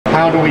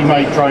How do we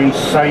make drones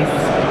safe?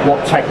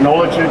 What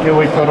technology do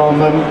we put on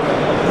them?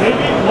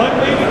 Maybe one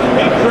way we can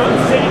make drones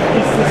safe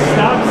is to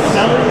stop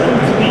selling them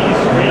to the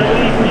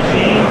Israeli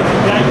regime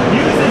that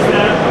uses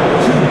them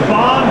to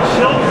bomb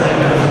children.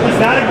 Is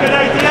that a good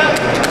idea?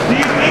 Do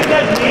you think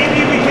that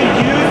maybe we could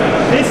use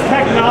this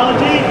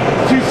technology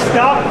to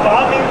stop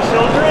bombing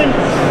children?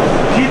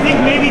 Do you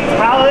think maybe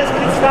Thales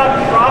could stop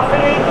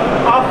profiting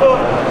off of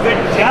the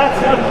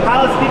deaths of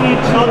Palestinian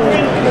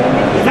children?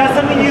 Is that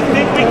something you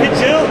think we could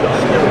do?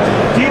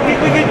 Do you think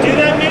we could do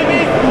that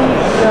maybe?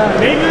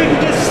 Maybe we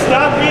could just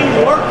stop being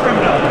war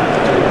criminals.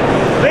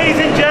 Ladies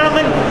and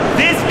gentlemen,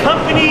 this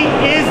company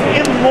is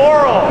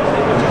immoral.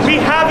 We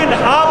have an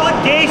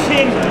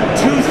obligation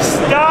to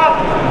stop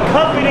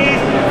companies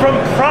from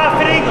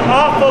profiting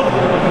off of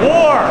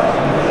war.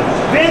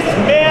 This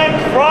man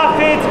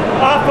profits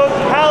off of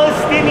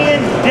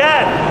Palestinian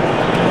death.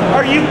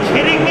 Are you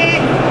kidding me?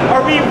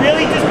 Are we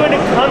really just going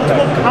to come to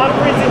a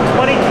conference in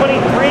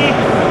 2023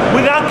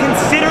 without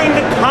considering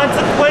the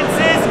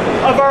consequences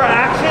of our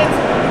actions?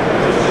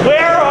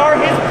 Where are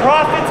his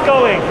profits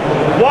going?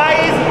 Why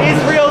is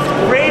Israel's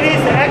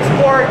greatest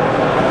export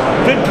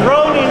the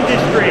drone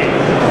industry?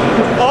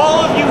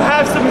 All of you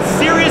have some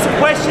serious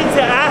questions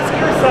to ask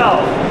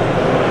yourself.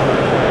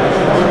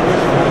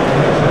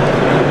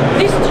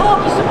 This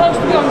talk is supposed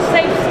to be on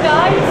safe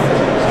skies,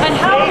 and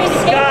how can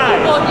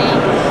anybody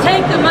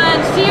take the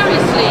man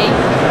seriously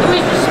who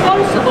is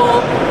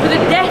responsible for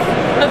the death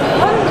of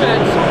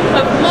hundreds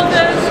of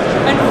mothers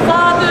and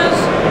fathers,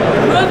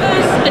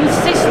 brothers and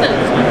sisters?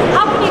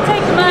 How can you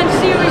take a man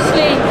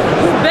seriously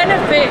who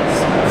benefits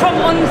from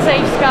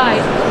unsafe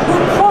skies,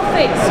 who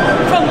profits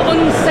from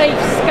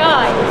unsafe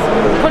skies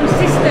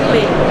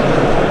consistently?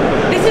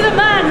 This is a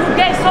man who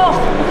gets off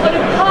on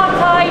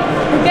apartheid,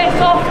 who gets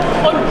off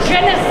on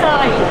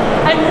genocide,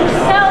 and who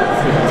sells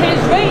to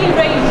Israeli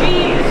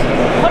regimes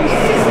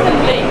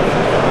consistently.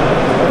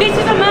 This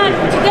is a man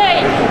who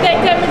today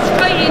they're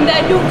demonstrating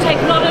their new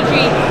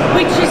technology,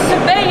 which is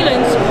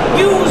surveillance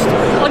used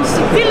on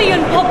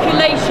civilian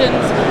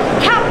populations,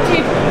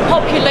 captive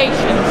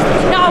populations.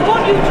 Now I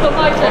want you to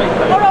imagine,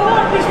 or I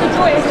want Mr.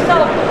 Drewitt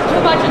himself to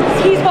imagine,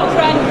 he's got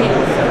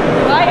grandkids,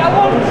 right? I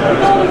want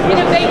all this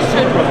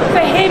innovation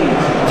for him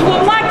to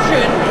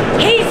imagine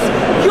his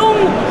young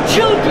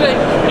children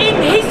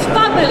in his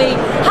family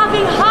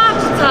having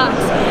heart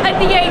attacks at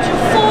the age of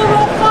 4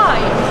 or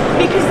 5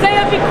 because they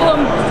have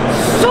become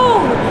so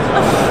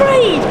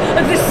afraid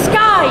of the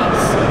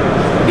skies,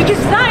 because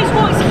that is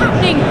what is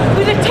happening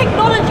with the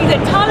technology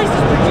that Thales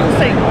is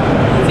producing.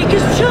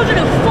 Because children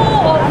of 4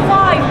 or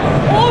 5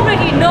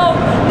 already know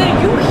that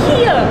you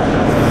hear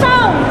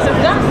sounds of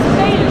that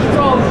surveillance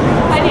drone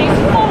and it is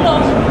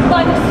followed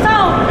by the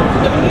sound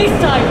of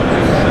missiles.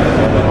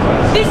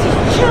 This is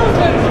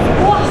children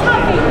who are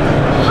having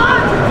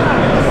heart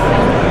attacks.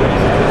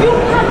 You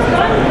have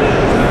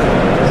grandkids.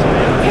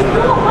 Can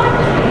you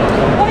imagine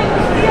what it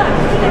was like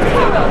to the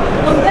terror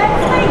on their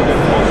face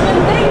when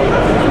they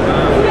have to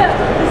hear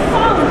the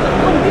sound of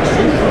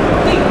conditions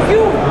that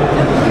you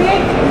have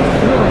created?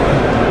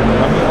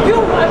 You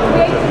are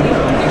creating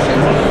these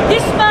conditions.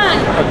 This man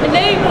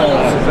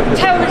enables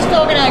terrorist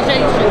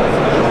organizations.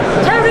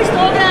 Terrorist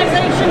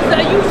organizations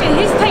that are using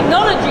his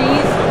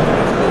technologies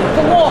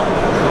for what?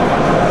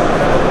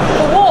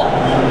 For what?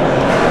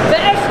 For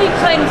ethnic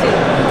cleansing.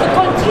 For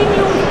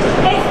continued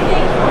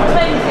ethnic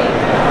cleansing.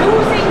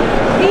 Using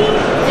the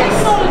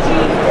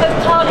technology of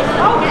Thales.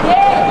 How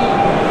dare he?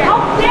 How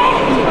dare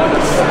he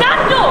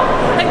stand up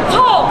and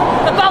talk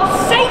about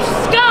safe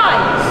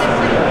skies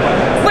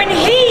when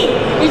he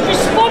is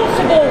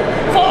responsible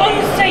for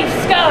unsafe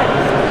skies?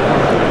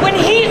 When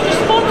he is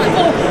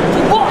responsible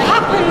for what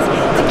happens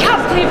to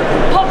captive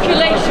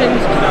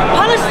populations?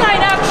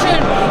 Palestine Action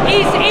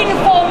is in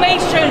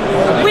formation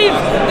with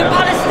the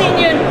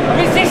Palestinian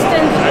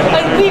resistance,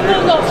 and we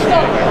will not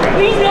stop.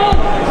 We know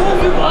who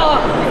you are.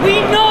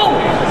 We know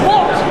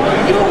what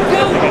you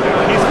do.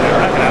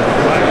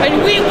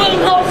 And we will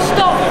not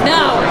stop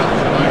now.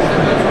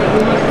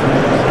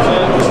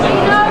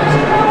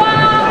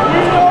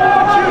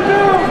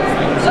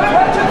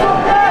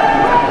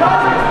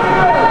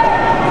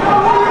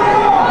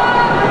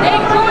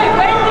 Dave Drewitt,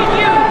 when did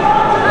you?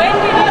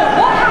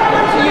 What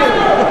happened to you?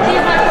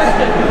 Here's my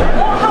question.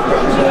 What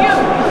happened to you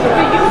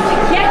for you to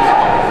get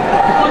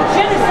on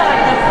genocide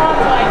and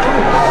apartheid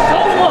so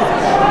much?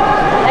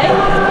 Hey?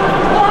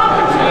 What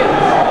happened to you?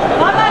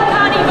 My man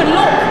can't even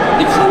look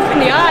the truth in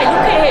the eye.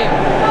 Look at him.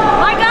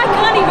 My guy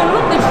can't even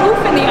look the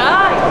truth in the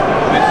eye.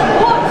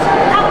 What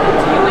happened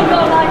to you in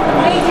your life that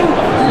made you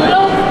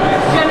love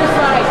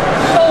genocide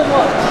so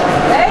much?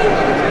 Hey?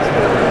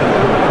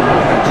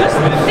 Just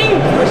think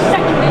for a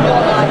second in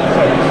your life.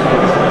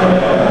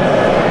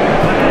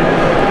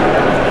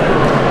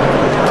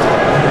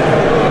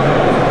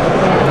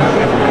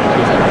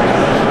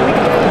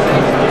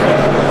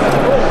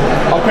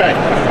 Okay.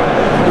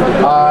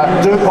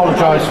 I do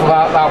apologise for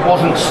that. That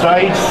wasn't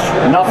staged.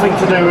 Nothing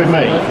to do with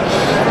me.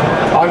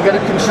 I'm going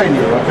to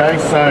continue. Okay,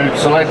 so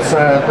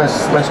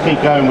let's keep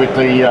going with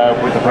the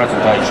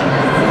presentation.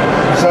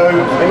 So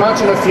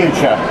imagine a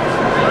future,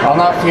 and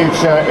that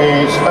future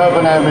is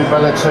urban air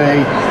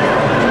mobility,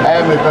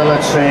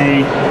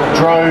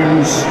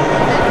 drones,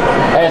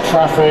 air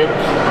traffic,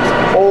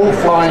 all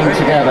flying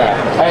together,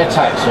 air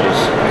taxis.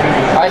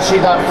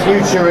 Actually, that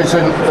future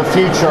isn't the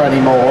future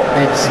anymore,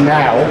 it's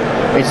now,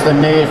 it's the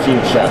near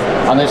future,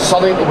 and it's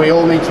something that we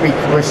all need to be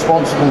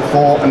responsible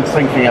for and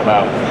thinking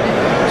about.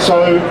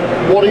 So,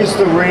 what is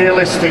the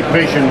realistic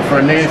vision for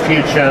a near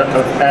future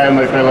of air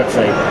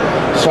mobility?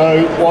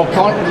 So, well,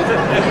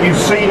 you've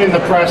seen in the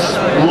press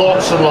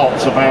lots and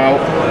lots about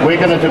we're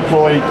going to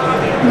deploy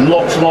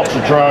lots and lots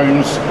of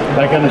drones.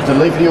 They're going to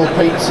deliver your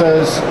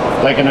pizzas,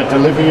 they're going to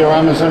deliver your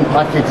Amazon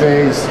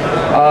packages,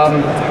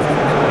 and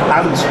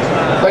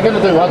they're going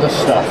to do other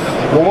stuff.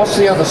 Well, what's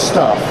the other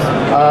stuff?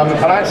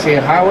 And actually,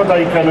 how are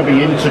they going to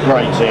be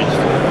integrated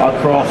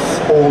across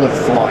all of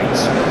flight?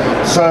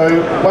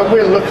 So when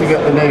we're looking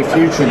at the near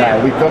future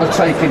now, we've got to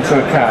take into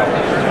account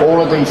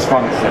all of these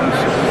functions.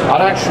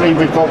 And actually,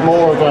 we've got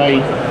more of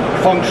a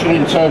function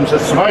in terms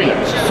of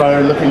surveillance.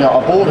 So looking at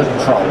our border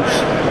controls,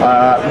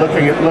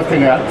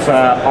 looking at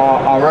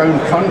our own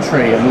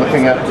country, and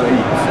looking at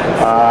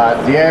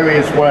the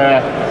areas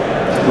where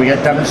we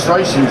get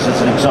demonstrations,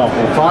 as an example.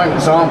 Prime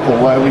example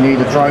where we need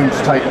a drone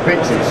to take the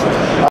pictures.